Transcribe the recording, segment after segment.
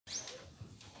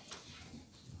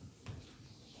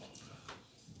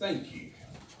thank you.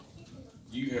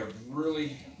 You have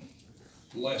really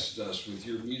blessed us with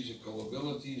your musical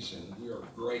abilities, and we are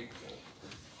grateful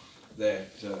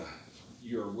that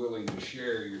you are willing to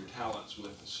share your talents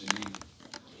with us, and you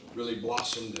really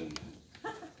blossomed and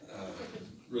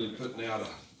really putting out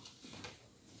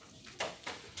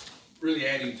really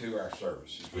adding to our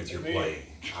services with your playing.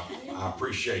 I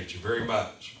appreciate you very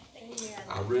much.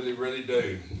 I really, really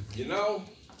do. You know,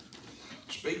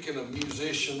 speaking of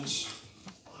musicians,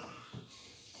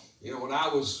 you know, when I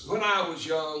was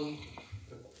young,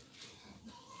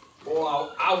 boy,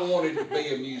 I wanted to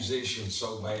be a musician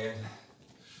so bad.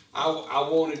 I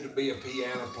wanted to be a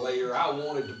piano player. I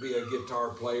wanted to be a guitar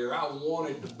player. I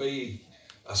wanted to be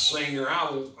a singer. I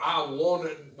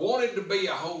wanted to be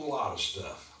a whole lot of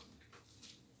stuff.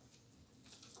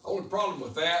 Only problem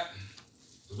with that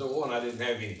was, number one, I didn't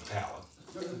have any talent.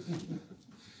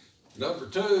 Number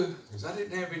two is I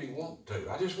didn't have any want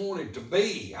to. I just wanted to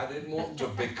be. I didn't want to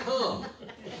become.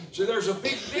 So there's a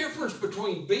big difference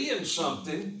between being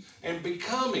something and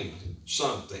becoming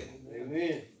something.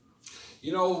 Amen.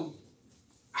 You know,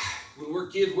 when we're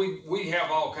kids, we have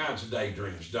all kinds of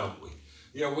daydreams, don't we?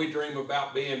 You know, we dream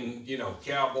about being, you know,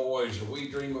 cowboys, and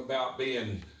we dream about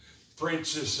being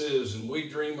princesses, and we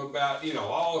dream about, you know,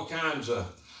 all kinds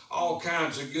of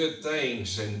good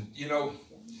things. And, you know,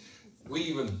 we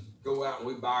even go out and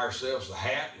we buy ourselves a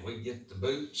hat, and we get the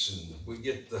boots, and we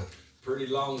get the pretty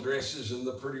long dresses and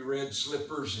the pretty red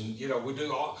slippers, and, you know, we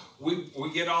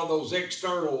get all those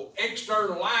external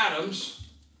items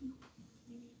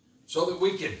so that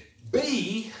we can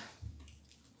be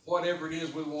whatever it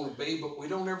is we want to be, but we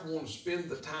don't ever want to spend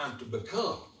the time to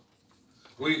become.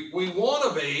 We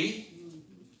want to be.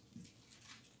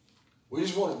 We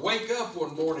just want to wake up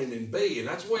one morning and be, and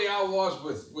that's the way I was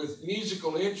with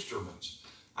musical instruments.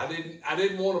 I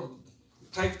didn't want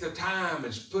to take the time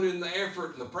and put in the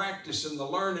effort and the practice and the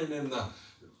learning and the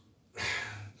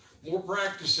more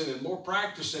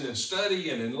practicing and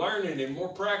studying and learning and more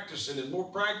practicing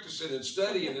and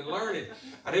studying and learning.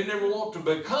 I didn't ever want to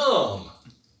become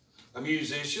a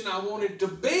musician. I wanted to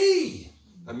be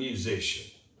a musician.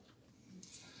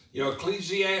 You know,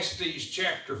 Ecclesiastes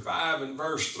chapter 5 and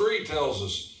verse 3 tells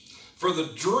us, "For the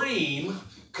dream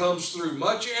comes through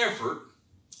much effort,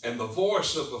 and the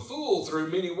voice of the fool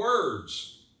through many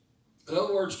words." In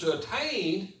other words, to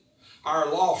attain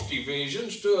our lofty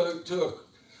visions, to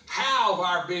have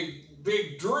our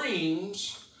big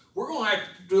dreams, we're going to have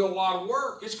to do a lot of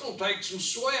work. It's going to take some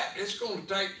sweat. It's going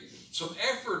to take some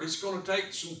effort. It's going to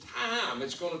take some time.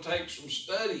 It's going to take some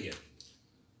studying.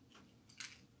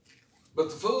 But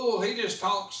the fool, he just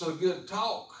talks a good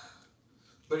talk,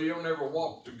 but he don't ever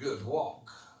walk the good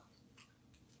walk.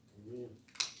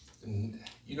 And,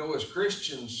 you know, as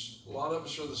Christians, a lot of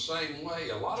us are the same way.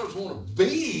 A lot of us want to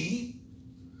be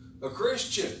a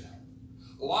Christian.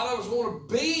 A lot of us want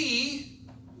to be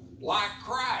like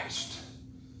Christ,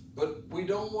 but we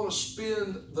don't want to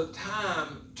spend the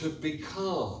time to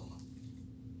become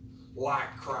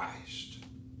like Christ.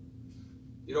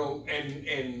 You know,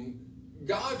 and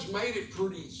God's made it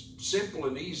pretty simple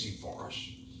and easy for us.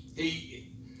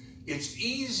 It's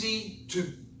easy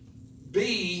to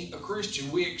be a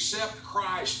Christian. We accept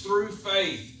Christ through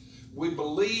faith. We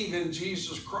believe in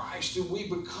Jesus Christ and we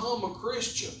become a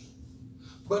Christian.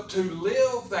 But to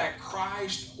live that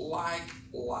Christ-like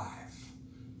life,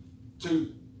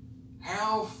 to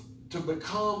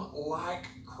become like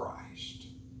Christ,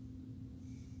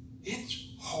 it's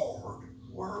hard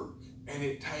work and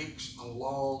it takes a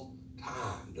long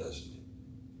time, doesn't it?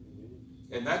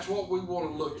 And that's what we want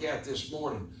to look at this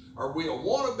morning. Are we a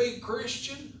wannabe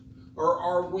Christian, or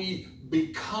are we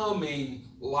becoming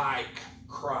like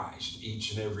Christ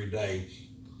each and every day?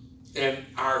 And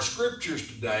our scriptures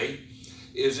today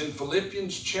is in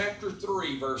Philippians chapter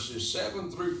 3, verses 7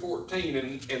 through 14.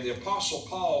 And the Apostle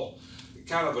Paul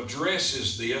kind of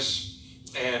addresses this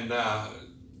and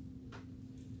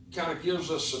kind of gives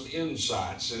us some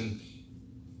insights. And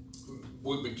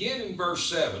we begin in verse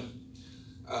 7.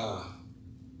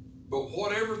 But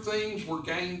whatever things were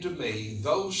gained to me,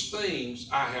 those things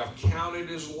I have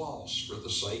counted as loss for the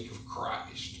sake of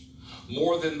Christ.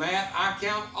 More than that, I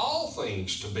count all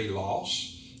things to be loss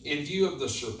in view of the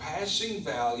surpassing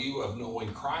value of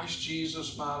knowing Christ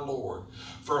Jesus my Lord,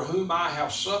 for whom I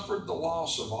have suffered the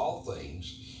loss of all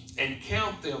things, and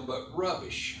count them but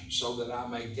rubbish, so that I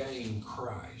may gain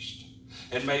Christ,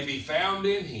 and may be found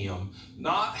in him,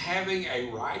 not having a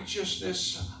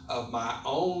righteousness of my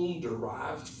own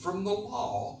derived from the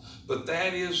law, but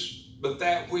that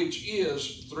which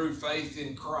is through faith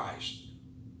in Christ,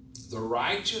 the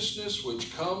righteousness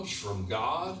which comes from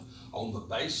God on the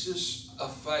basis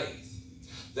of faith,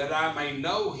 that I may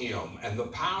know him and the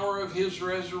power of his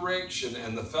resurrection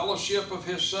and the fellowship of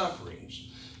his sufferings,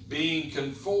 being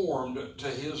conformed to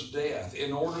his death,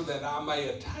 in order that I may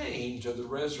attain to the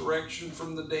resurrection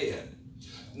from the dead.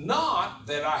 Not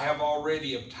that I have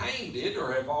already obtained it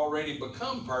or have already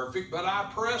become perfect, but I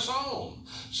press on,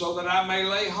 so that I may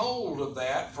lay hold of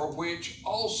that for which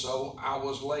also I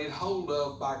was laid hold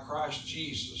of by Christ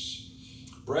Jesus.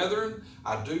 Brethren,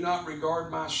 I do not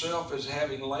regard myself as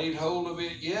having laid hold of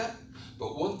it yet,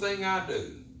 but one thing I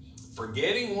do,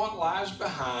 forgetting what lies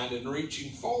behind and reaching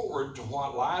forward to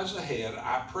what lies ahead,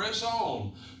 I press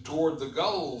on toward the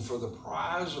goal for the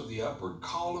prize of the upward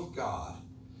call of God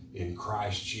in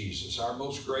Christ Jesus. Our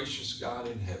most gracious God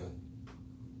in heaven,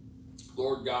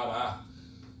 Lord God, I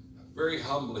very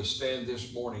humbly stand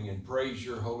this morning and praise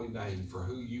your holy name for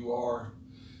who you are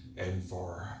and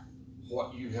for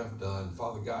what you have done.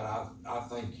 Father God, I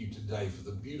thank you today for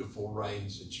the beautiful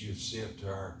rains that you have sent to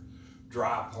our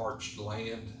dry, parched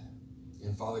land.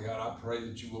 And Father God, I pray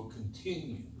that you will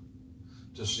continue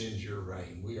to send your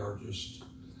rain. We are just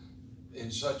in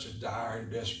such a dire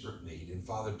and desperate need. And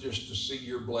Father, just to see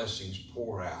your blessings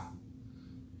pour out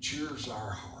cheers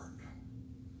our heart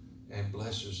and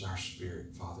blesses our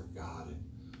spirit, Father God. And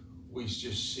we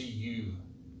just see you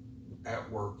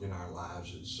at work in our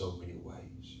lives in so many ways.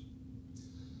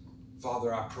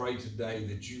 Father, I pray today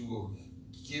that you will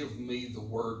give me the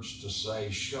words to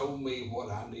say, show me what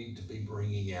I need to be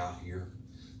bringing out here,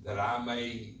 that I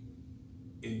may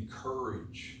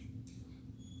encourage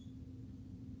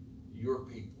your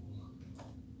people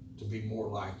to be more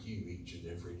like you each and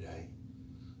every day.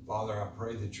 Father, I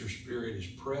pray that your Spirit is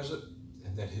present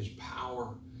and that his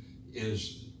power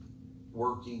is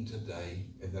working today,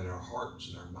 and that our hearts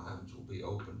and our minds will be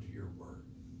open to your word.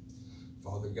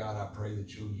 Father God, I pray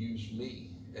that you'll use me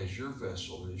as your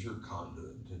vessel, as your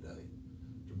conduit today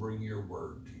to bring your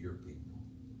word to your people.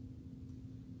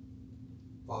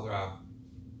 Father, I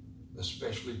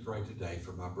especially pray today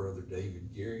for my brother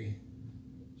David Gary.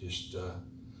 Just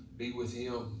be with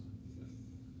him.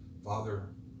 Father,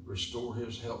 restore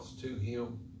his health to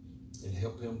him and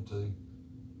help him to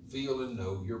feel and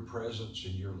know your presence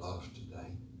and your love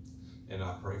today. And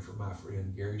I pray for my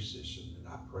friend Gary Sisson, and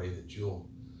I pray that you'll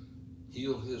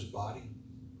heal his body.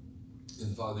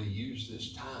 And Father, use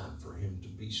this time for him to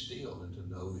be still and to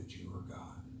know that you are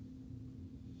God.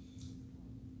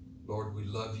 Lord, we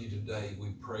love you today. We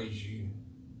praise you.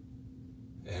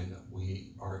 And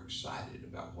we are excited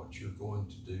about what you're going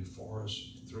to do for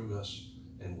us, through us,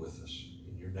 and with us.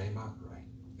 In your name I pray.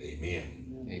 Amen.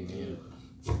 Amen.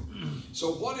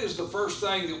 So what is the first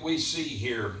thing that we see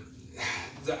here?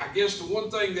 I guess the one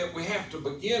thing that we have to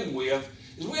begin with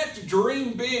is we have to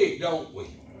dream big, don't we?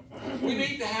 We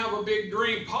need to have a big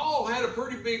dream. Paul had a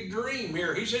pretty big dream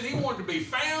here. He said he wanted to be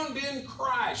found in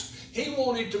Christ. He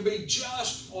wanted to be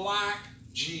just like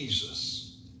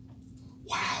Jesus.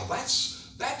 Wow,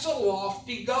 that's a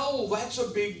lofty goal. That's a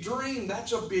big dream.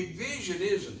 That's a big vision,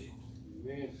 isn't it?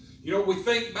 Amen. You know, we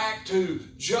think back to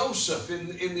Joseph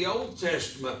in the Old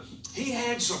Testament. He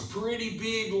had some pretty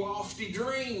big, lofty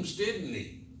dreams, didn't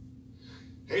he?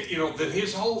 You know, that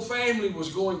his whole family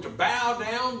was going to bow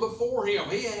down before him.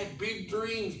 He had big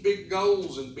dreams, big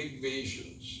goals, and big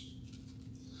visions.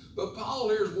 But Paul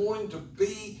here is wanting to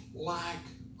be like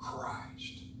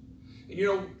Christ. And you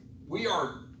know,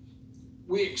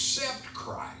 we accept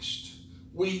Christ.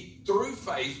 Through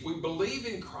faith, we believe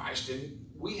in Christ, and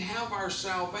we have our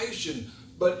salvation,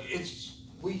 but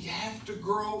we have to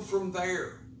grow from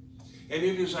there. And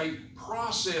it is a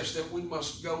process that we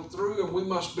must go through, and we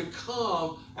must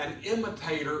become an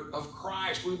imitator of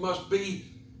Christ. We must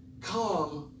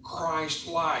become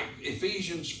Christ-like.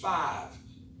 Ephesians 5,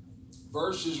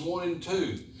 verses 1 and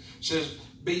 2 says,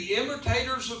 "Be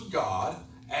imitators of God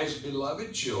as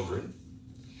beloved children,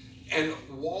 and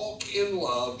walk in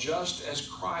love just as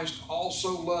Christ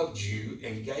also loved you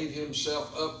and gave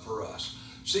himself up for us."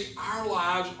 See, our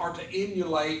lives are to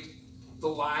emulate the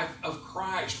life of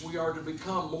Christ. We are to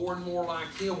become more and more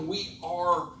like him. We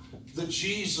are the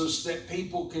Jesus that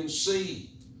people can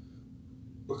see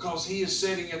because he is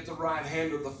sitting at the right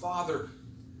hand of the Father.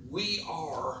 We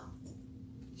are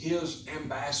his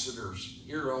ambassadors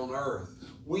here on earth.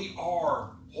 We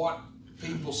are what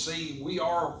people see. We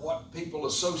are what people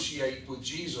associate with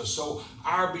Jesus. So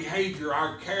our behavior,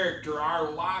 our character, our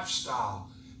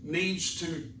lifestyle needs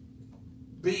to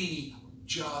be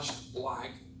just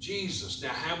like Jesus. Now,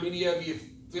 how many of you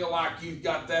feel like you've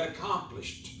got that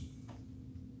accomplished?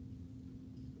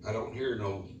 I don't hear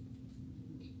no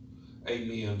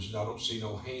amens, and I don't see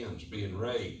no hands being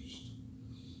raised.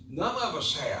 None of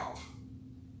us have.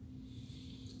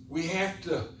 We have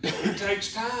to, it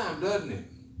takes time, doesn't it?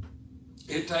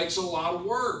 It takes a lot of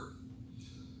work.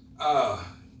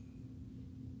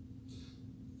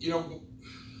 You know,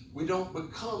 we don't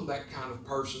become that kind of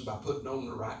person by putting on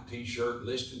the right t-shirt,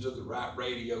 listening to the right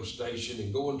radio station,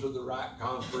 and going to the right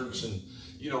conference, and,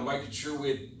 you know, making sure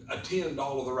we attend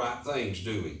all of the right things,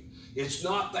 do we? It's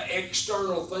not the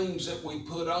external things that we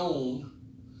put on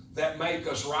that make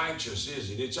us righteous, is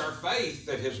it? It's our faith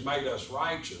that has made us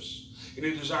righteous. And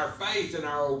it is our faith and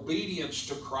our obedience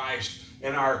to Christ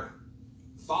and our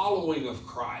following of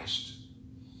Christ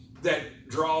that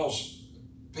draws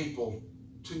people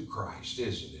to Christ,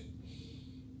 isn't it?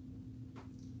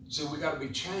 So we got to be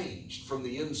changed from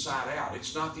the inside out.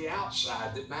 It's not the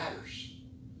outside that matters.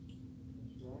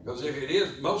 Because if it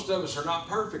is, most of us are not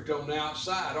perfect on the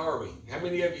outside, are we? How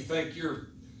many of you think you're...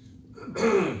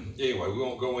 Anyway, we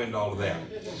won't go into all of that.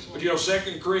 But you know,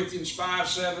 2 Corinthians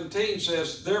 5:17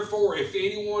 says, therefore, if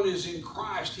anyone is in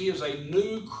Christ, he is a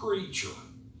new creature.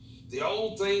 The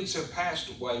old things have passed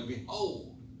away.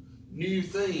 Behold, new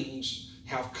things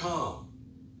have come.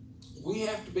 We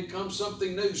have to become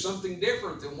something new, something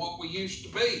different than what we used to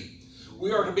be.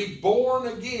 We are to be born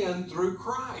again through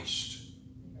Christ.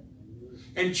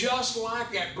 And just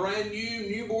like that brand new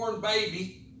newborn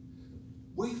baby,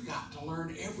 we've got to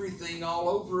learn everything all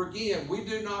over again. We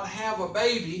do not have a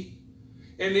baby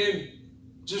and then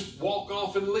just walk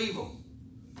off and leave them.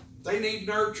 They need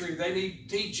nurturing, they need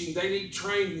teaching, they need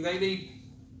training, they need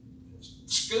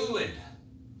schooling.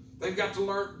 They've got to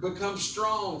learn, become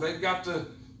strong. They've got to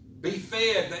be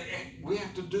fed. We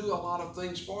have to do a lot of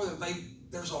things for them.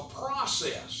 There's a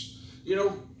process. You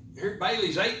know, here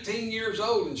Bailey's 18 years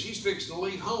old and she's fixing to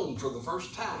leave home for the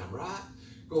first time, right?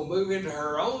 Going to move into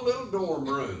her own little dorm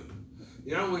room.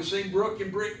 You know, we've seen Brooke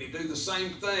and Brittany do the same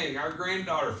thing. Our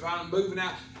granddaughter finally moving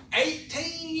out.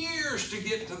 18 years to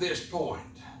get to this point.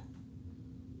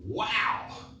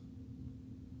 Wow.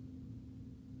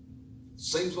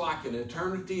 Seems like an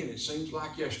eternity and it seems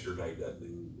like yesterday, doesn't it?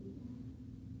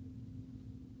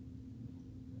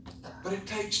 But it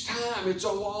takes time. It's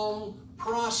a long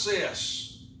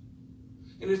process.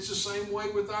 And it's the same way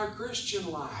with our Christian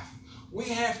life. We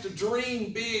have to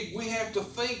dream big. We have to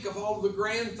think of all the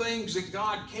grand things that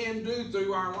God can do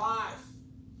through our life.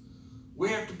 We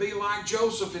have to be like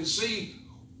Joseph and see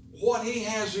what he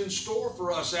has in store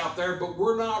for us out there, but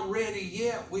we're not ready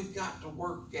yet. We've got to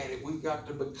work at it. We've got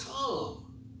to become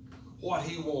what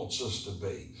he wants us to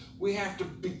be. We have to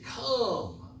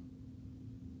become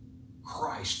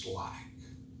Christ-like.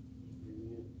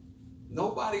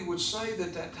 Nobody would say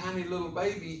that that tiny little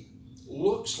baby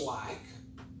looks like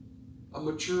a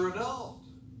mature adult.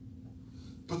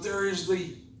 But there is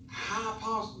the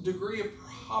high degree of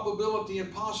probability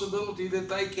and possibility that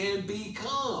they can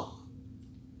become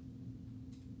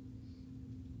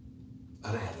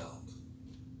an adult.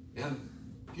 And,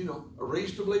 you know, a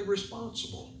reasonably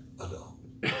responsible adult.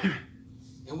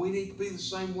 And we need to be the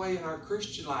same way in our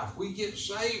Christian life. We get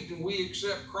saved and we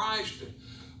accept Christ. And,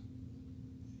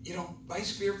 you know,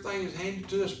 basically everything is handed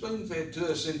to us, spoon-fed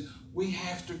to us, and we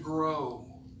have to grow.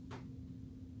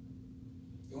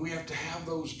 And we have to have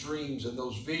those dreams and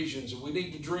those visions, and we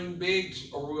need to dream big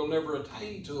or we'll never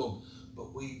attain to them. But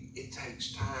it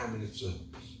takes time, and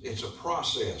it's a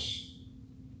process.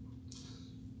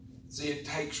 See, it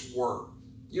takes work.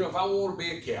 You know, if I want to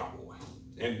be a cowboy,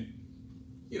 and,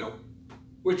 you know,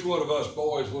 which one of us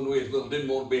boys when we was little didn't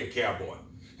want to be a cowboy?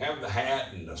 Have the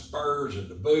hat and the spurs and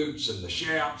the boots and the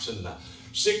chaps and the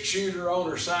 6-shooter on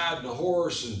her side and a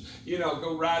horse and, you know,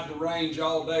 go ride the range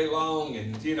all day long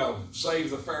and, you know, save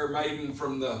the fair maiden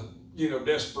from the, you know,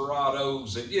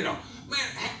 desperados and, you know,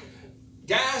 man,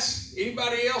 guys,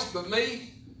 anybody else but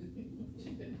me?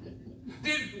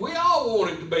 We all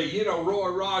wanted to be, you know, Roy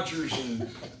Rogers and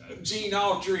Gene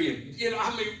Autry and, you know,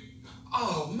 I mean,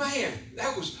 oh man,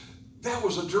 that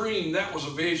was a dream, that was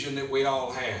a vision that we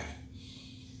all had.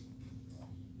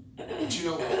 But you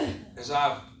know, as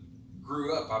I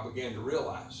grew up, I began to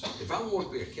realize if I want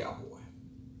to be a cowboy,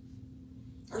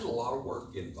 there's a lot of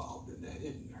work involved in that,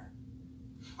 isn't there?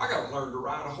 I got to learn to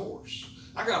ride a horse.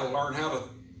 I got to learn how to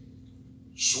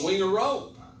swing a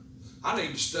rope. I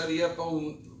need to study up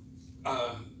on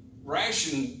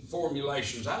ration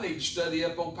formulations. I need to study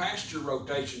up on pasture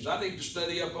rotations. I need to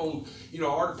study up on, you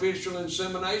know, artificial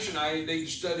insemination. I need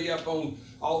to study up on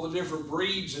all the different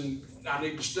breeds, and I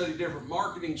need to study different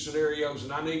marketing scenarios,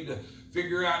 and I need to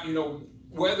figure out, you know,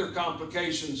 weather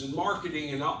complications and marketing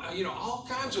and, you know, all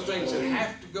kinds of things that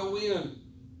have to go in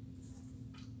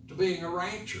to being a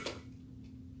rancher.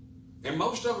 And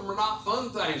most of them are not fun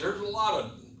things. There's a lot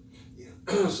of, you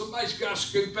know, somebody's got to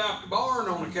scoop out the barn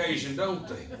on occasion, don't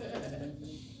they?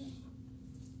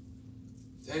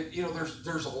 that, you know,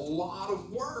 there's a lot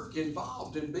of work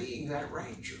involved in being that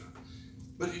rancher.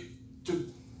 But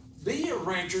to be a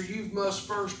rancher, you must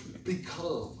first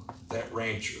become that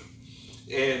rancher.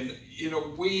 And, you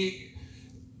know, we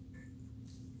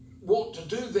want to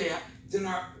do that, then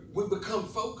we become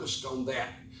focused on that.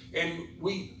 And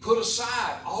we put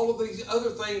aside all of these other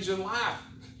things in life.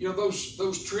 You know,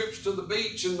 those trips to the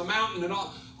beach and the mountain and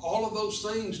all of those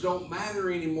things don't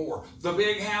matter anymore. The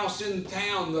big house in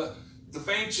town, the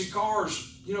fancy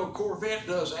cars, you know, Corvette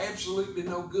does absolutely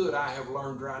no good, I have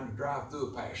learned, trying to drive through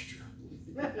a pasture.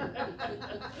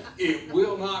 It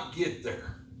will not get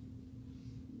there.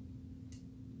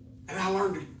 And I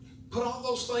learned to put all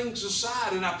those things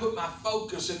aside, and I put my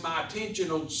focus and my attention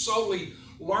on solely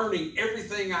learning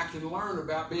everything I can learn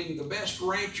about being the best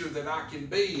rancher that I can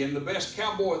be and the best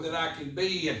cowboy that I can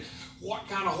be, and what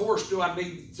kind of horse do I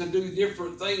need to do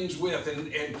different things with,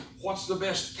 and what's the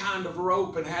best kind of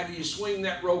rope, and how do you swing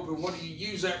that rope, and what do you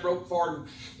use that rope for, and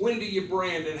when do you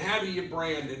brand, and how do you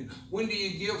brand, and when do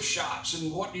you give shots,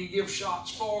 and what do you give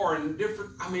shots for, and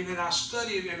different, I mean, and I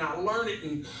study it and I learn it,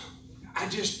 and I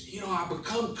just, you know, I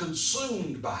become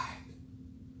consumed by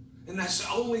it. And that's the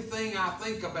only thing I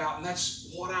think about, and that's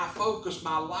what I focus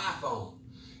my life on.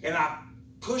 And I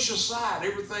push aside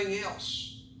everything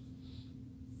else.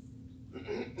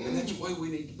 And that's the way we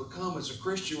need to become as a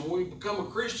Christian. When we become a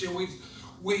Christian,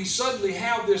 we suddenly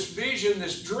have this vision,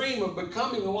 this dream of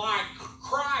becoming like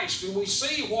Christ, and we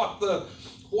see what the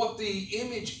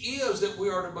image is that we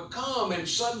are to become, and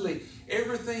suddenly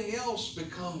everything else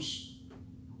becomes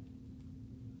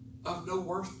of no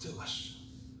worth to us.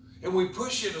 And we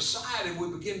push it aside and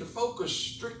we begin to focus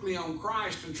strictly on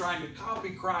Christ and trying to copy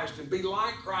Christ and be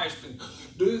like Christ and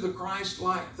do the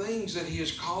Christ-like things that He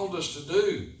has called us to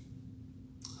do.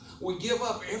 We give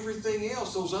up everything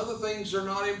else. Those other things are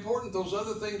not important. Those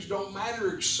other things don't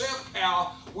matter, except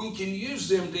how we can use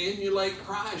them to emulate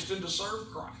Christ and to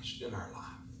serve Christ in our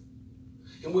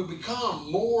life. And we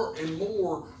become more and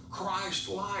more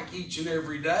Christ-like each and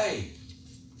every day.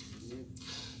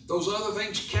 Those other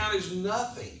things count as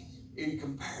nothing in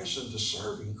comparison to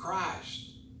serving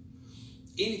Christ.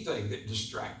 Anything that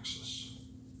distracts us,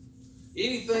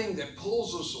 anything that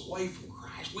pulls us away from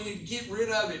Christ, we need to get rid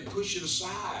of it and push it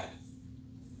aside.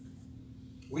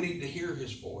 We need to hear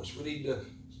His voice. We need to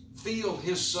feel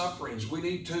His sufferings. We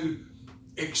need to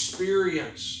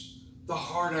experience the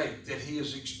heartache that He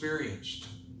has experienced.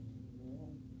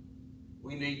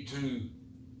 We need to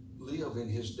live in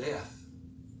His death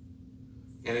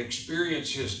and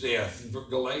experience His death.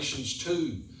 Galatians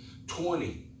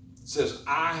 2:20 says,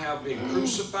 I have been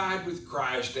crucified with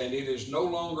Christ, and it is no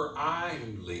longer I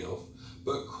who live,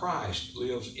 but Christ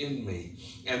lives in me.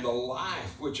 And the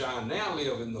life which I now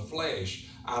live in the flesh,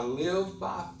 I live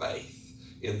by faith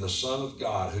in the Son of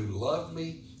God who loved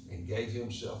me and gave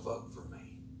Himself up for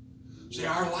me. See,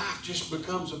 our life just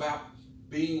becomes about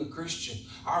being a Christian.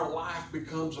 Our life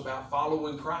becomes about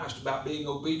following Christ, about being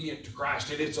obedient to Christ.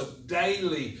 And it's a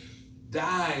daily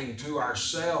dying to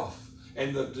ourself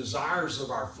and the desires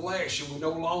of our flesh. And we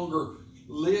no longer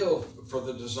live for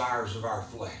the desires of our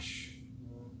flesh.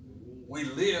 We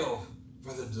live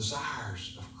for the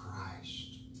desires of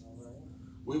Christ.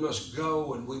 We must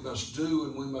go and we must do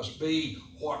and we must be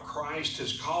what Christ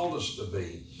has called us to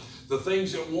be. The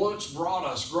things that once brought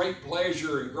us great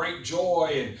pleasure and great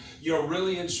joy and, you know,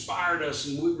 really inspired us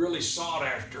and we really sought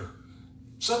after,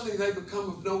 suddenly they become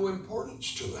of no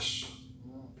importance to us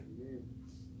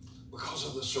because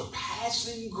of the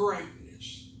surpassing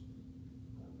greatness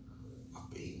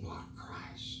of being like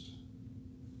Christ.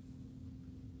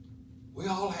 We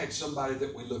all had somebody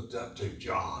that we looked up to,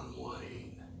 John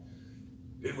Wayne.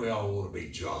 Didn't we all want to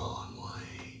be John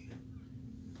Wayne?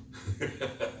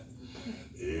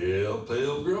 Yeah,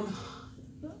 Pilgrim.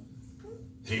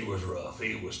 He was rough,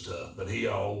 he was tough, but he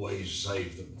always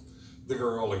saved the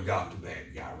girl and got the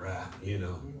bad guy, right? You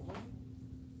know.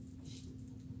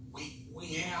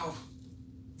 We have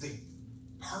the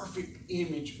perfect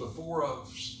image before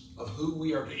us of who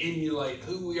we are to emulate,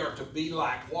 who we are to be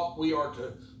like, what we are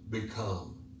to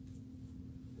become.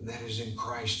 And that is in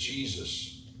Christ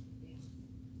Jesus.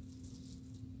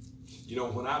 You know,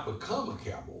 when I become a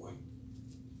cowboy,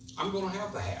 I'm going to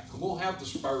have the hat. I'm going to have the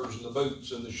spurs and the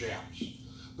boots and the shouts.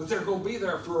 But they're going to be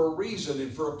there for a reason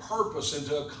and for a purpose and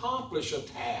to accomplish a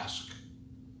task.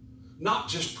 Not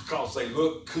just because they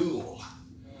look cool.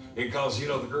 And because, you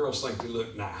know, the girls think they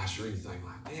look nice or anything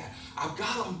like that. I've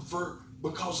got them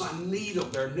because I need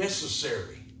them. They're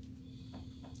necessary.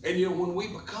 And, you know, when we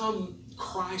become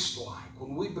Christ-like,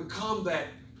 when we become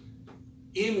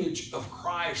image of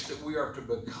Christ that we are to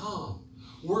become,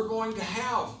 we're going to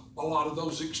have a lot of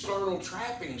those external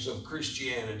trappings of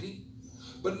Christianity,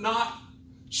 but not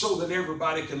so that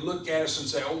everybody can look at us and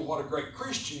say, oh, what a great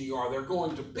Christian you are. They're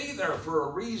going to be there for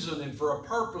a reason and for a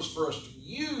purpose for us to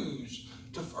use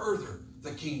to further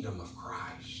the kingdom of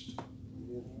Christ.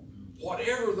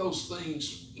 Whatever those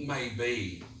things may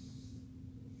be.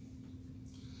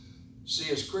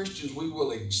 See, as Christians, we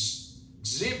will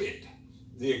exhibit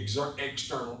the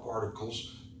external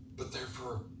articles, but they're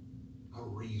for a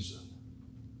reason,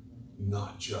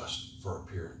 not just for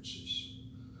appearances.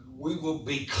 We will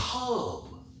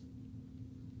become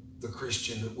the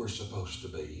Christian that we're supposed to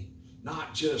be,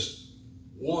 not just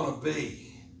want to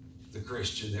be the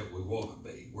Christian that we want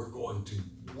to be. We're going to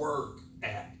work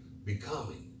at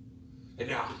becoming. And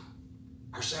now,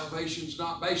 our salvation's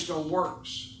not based on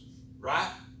works,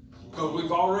 right? Because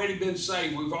we've already been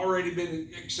saved. We've already been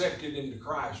accepted into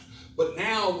Christ. But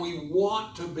now we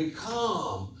want to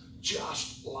become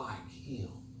just like Him.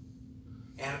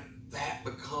 And that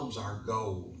becomes our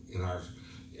goal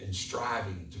in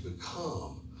striving to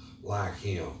become like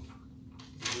Him.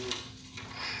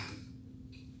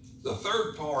 The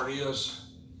third part is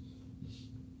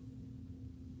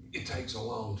it takes a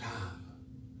long time,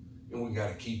 and we got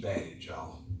to keep at it,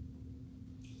 y'all.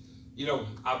 You know,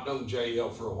 I've known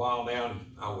JL for a while now, and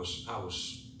I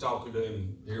was talking to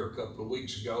him here a couple of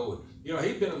weeks ago, and you know,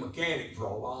 he'd been a mechanic for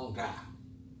a long time.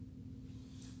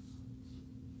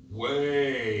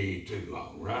 Way too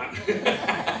long, right?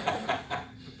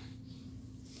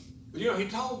 But you know, he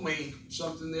told me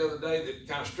something the other day that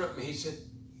kind of struck me. He said,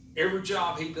 every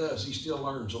job he does, he still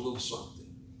learns a little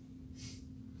something.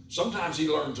 Sometimes he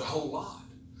learns a whole lot.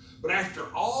 But after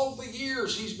all the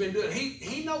years he's been doing,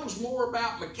 he knows more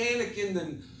about mechanicking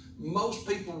than most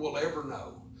people will ever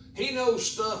know. He knows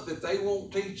stuff that they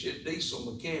won't teach at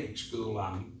diesel mechanic school,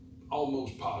 I'm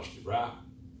almost positive, right?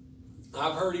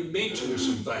 I've heard him mention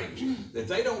some things that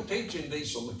they don't teach in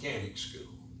diesel mechanic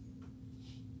school.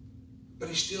 But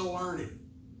he's still learning.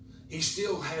 He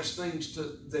still has things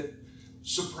that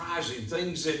surprise him,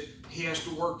 things that he has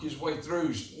to work his way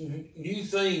through, new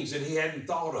things that he hadn't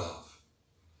thought of.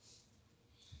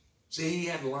 See, he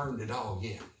hadn't learned it all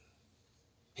yet.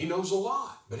 He knows a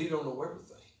lot, but he don't know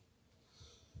everything.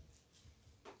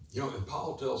 You know, and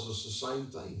Paul tells us the same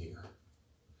thing here.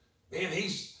 Man,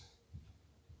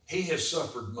 he has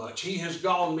suffered much. He has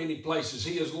gone many places.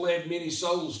 He has led many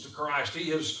souls to Christ. He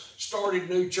has started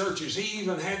new churches. He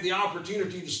even had the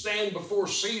opportunity to stand before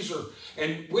Caesar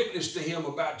and witness to him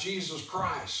about Jesus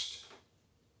Christ.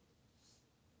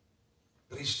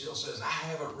 But he still says, I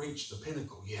haven't reached the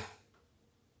pinnacle yet.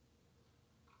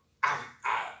 I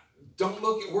don't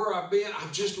look at where I've been.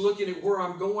 I'm just looking at where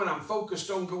I'm going. I'm focused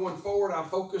on going forward. I'm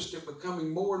focused at becoming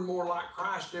more and more like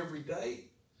Christ every day.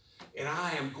 And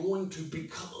I am going to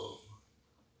become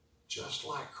just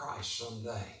like Christ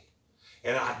someday.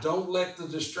 And I don't let the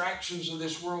distractions of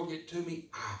this world get to me.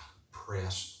 I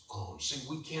press on. See,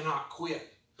 we cannot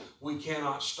quit. We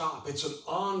cannot stop. It's an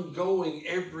ongoing,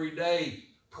 everyday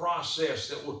process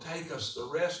that will take us the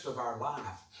rest of our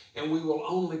life. And we will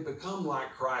only become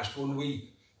like Christ when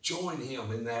we join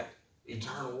Him in that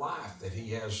eternal life that He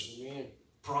has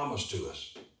promised to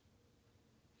us.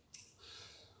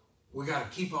 We got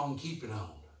to keep on keeping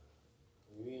on.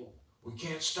 We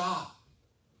can't stop.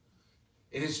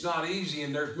 And it's not easy,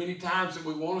 and there's many times that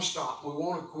we want to stop, we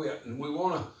want to quit, and we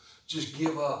want to just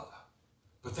give up.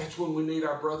 But that's when we need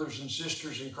our brothers and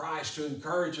sisters in Christ to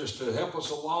encourage us, to help us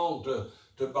along,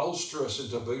 to bolster us and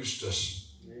to boost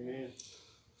us. Amen.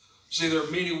 See, there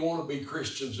are many wannabe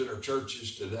Christians in our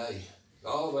churches today.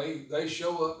 Oh, they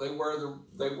show up, they wear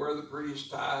the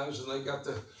prettiest ties, and they got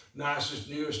the nicest,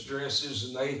 newest dresses,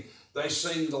 and they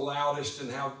sing the loudest,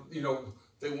 and how, you know,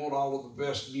 they want all of the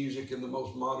best music and the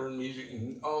most modern music,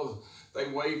 and oh, they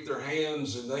wave their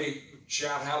hands and they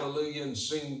shout hallelujah and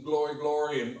sing glory,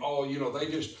 glory, and oh, you know, they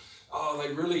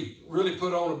really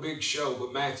put on a big show.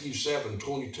 But Matthew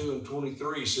 7:22 and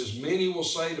 23 says, many will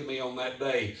say to me on that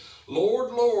day,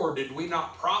 Lord, Lord, did we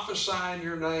not prophesy in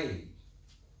your name?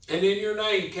 And in your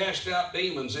name cast out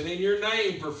demons, and in your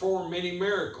name perform many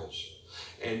miracles?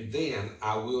 And then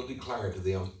I will declare to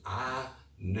them, I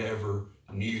never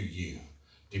knew you.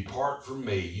 Depart from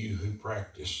me, you who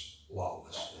practice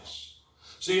lawlessness.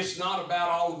 See, it's not about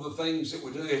all of the things that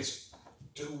we do. It's,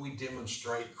 do we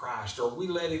demonstrate Christ? Are we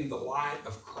letting the light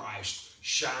of Christ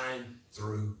shine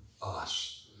through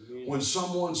us? Amen. When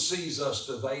someone sees us,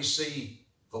 do they see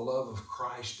the love of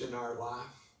Christ in our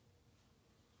life?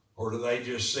 Or do they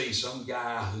just see some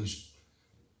guy who's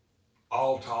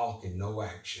all talk and no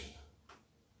action?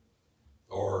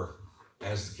 Or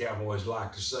as the cowboys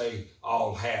like to say,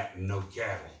 all hat and no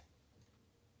cattle?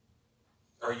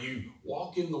 Are you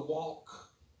walking the walk,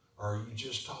 or are you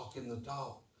just talking the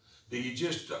talk? Do you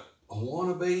just want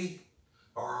to be,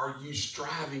 or are you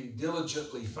striving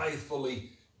diligently,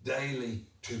 faithfully, daily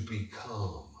to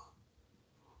become?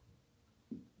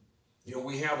 You know,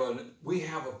 we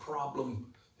have a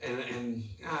problem, and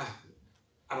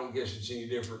I don't guess it's any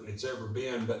different than it's ever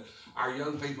been, but our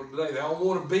young people today, they all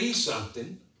want to be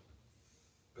something,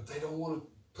 but they don't want to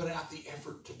put out the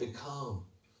effort to become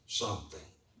something.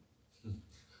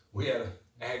 We had an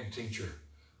ag teacher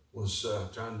was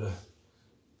trying to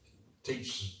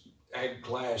teach ag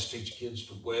class, teach kids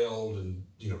to weld and,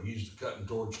 use the cutting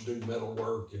torch, do metal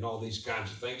work and all these kinds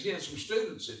of things. He had some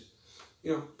students that,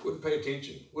 wouldn't pay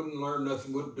attention, wouldn't learn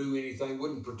nothing, wouldn't do anything,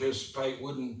 wouldn't participate,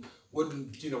 wouldn't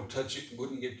touch it,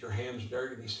 wouldn't get their hands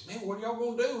dirty. And he said, man, what are y'all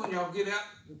going to do when y'all get out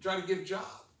and try to get a job?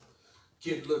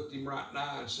 Kid looked him right in the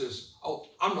eye and says, oh,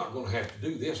 I'm not going to have to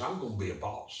do this. I'm going to be a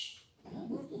boss.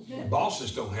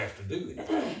 Bosses don't have to do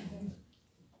anything.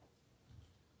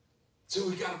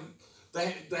 So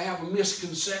they have a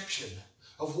misconception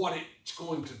of what it's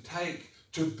going to take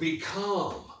to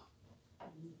become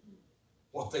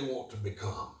what they want to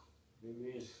become.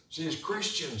 Amen. See, as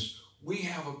Christians,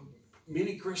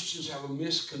 many Christians have a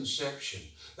misconception.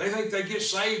 They think they get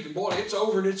saved and boy, it's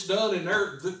over and it's done and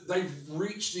they've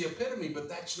reached the epitome, but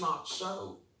that's not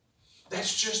so.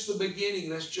 That's just the beginning.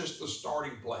 That's just the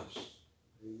starting place.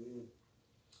 Amen.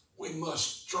 We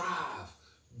must strive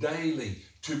daily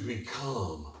to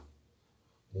become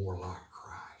more like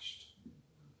Christ.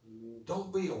 Amen.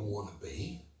 Don't be a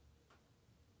wannabe.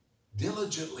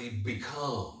 Diligently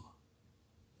become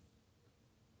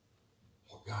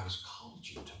what God has called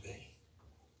you to be.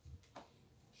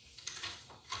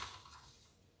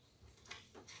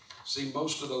 See,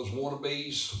 most of those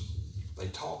wannabes, they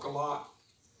talk a lot,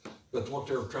 but what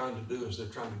they're trying to do is they're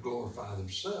trying to glorify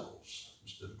themselves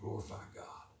instead of glorify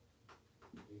God.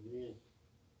 Amen.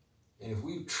 And if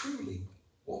we truly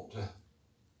want to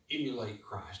emulate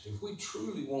Christ, if we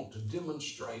truly want to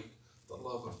demonstrate the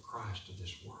love of Christ to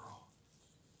this world,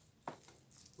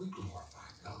 we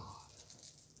glorify God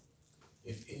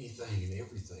in anything and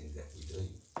everything that we do.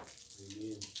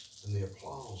 Amen. And the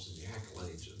applause and the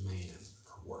accolades of man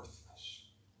are worthless.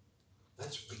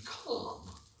 Let's become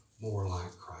more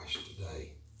like Christ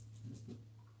today.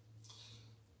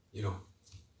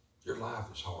 Your life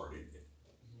is hard, isn't it?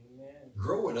 Amen.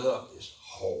 Growing up is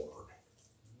hard.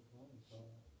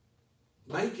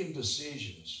 Making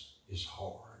decisions is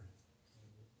hard.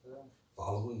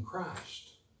 Following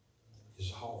Christ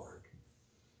is hard.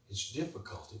 It's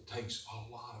difficult. It takes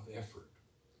a lot of effort.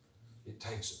 It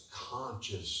takes a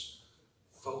conscious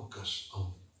focus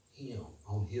on Him,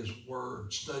 on His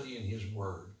Word, studying His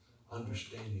Word,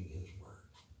 understanding His Word.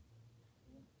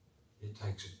 It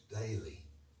takes a daily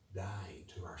dying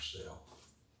to ourselves,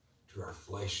 to our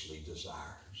fleshly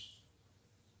desires,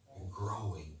 and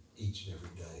growing each and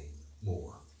every day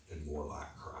more and more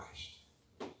like Christ.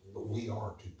 But we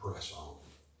are to press on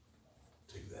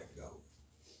to that goal.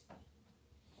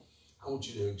 I want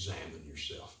you to examine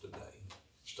yourself today.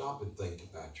 Stop and think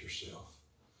about yourself.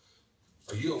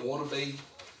 Are you a wannabe?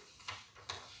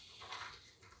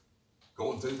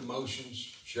 Going through the motions,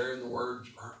 sharing the words,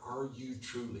 or are you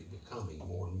truly becoming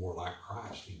more and more like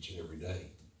Christ each and every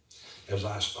day? As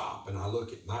I stop and I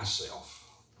look at myself,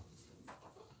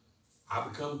 I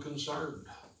become concerned.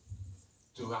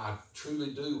 Do I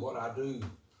truly do what I do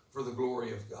for the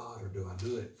glory of God, or do I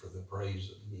do it for the praise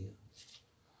of men?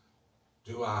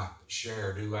 Do I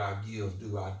share? Do I give?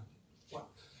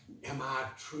 Am I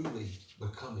truly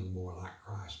becoming more like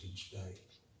Christ each day?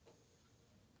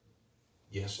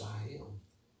 Yes, I am,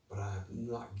 but I'm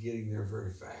not getting there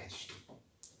very fast.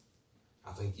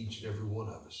 I think each and every one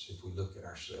of us, if we look at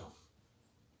ourselves,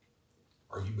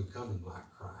 are you becoming like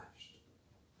Christ?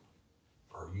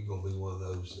 Or are you going to be one of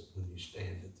those that when you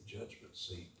stand at the judgment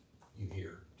seat, you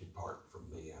hear, depart from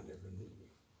me, I never knew you?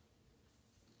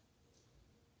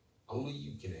 Only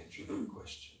you can answer that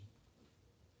question.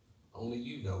 Only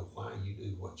you know why you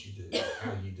do what you do,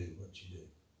 how you do what you do,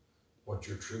 what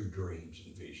your true dreams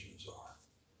and visions are.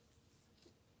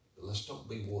 But let's don't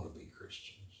be wannabe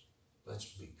Christians. Let's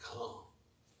become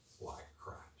like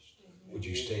Christ. Would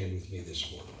you stand with me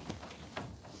this morning?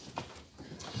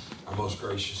 Our most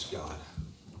gracious God,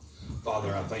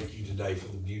 Father, I thank you today for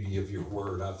the beauty of your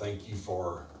word. I thank you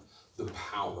for the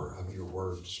power of your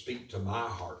word to speak to my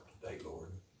heart today,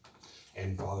 Lord.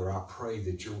 And Father, I pray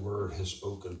that your word has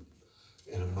spoken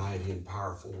in a mighty and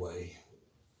powerful way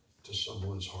to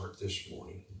someone's heart this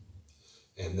morning,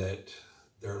 and that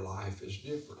their life is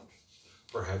different.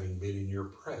 for having been in your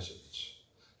presence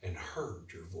and heard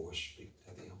your voice speak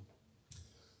to them.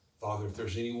 Father, if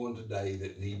there's anyone today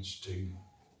that needs to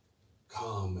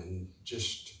come and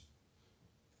just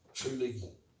truly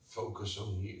focus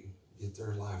on you, get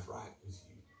their life right with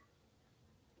you,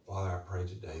 Father, I pray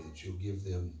today that you'll give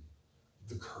them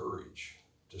the courage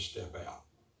to step out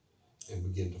and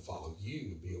begin to follow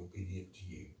you and be obedient to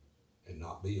you and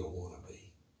not be a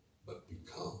wannabe, but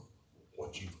become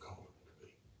what you've called them to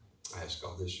be. I ask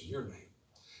all this in your name.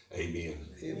 Amen.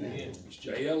 Amen. As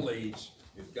JL leads,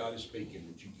 if God is speaking,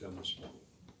 would you come this morning?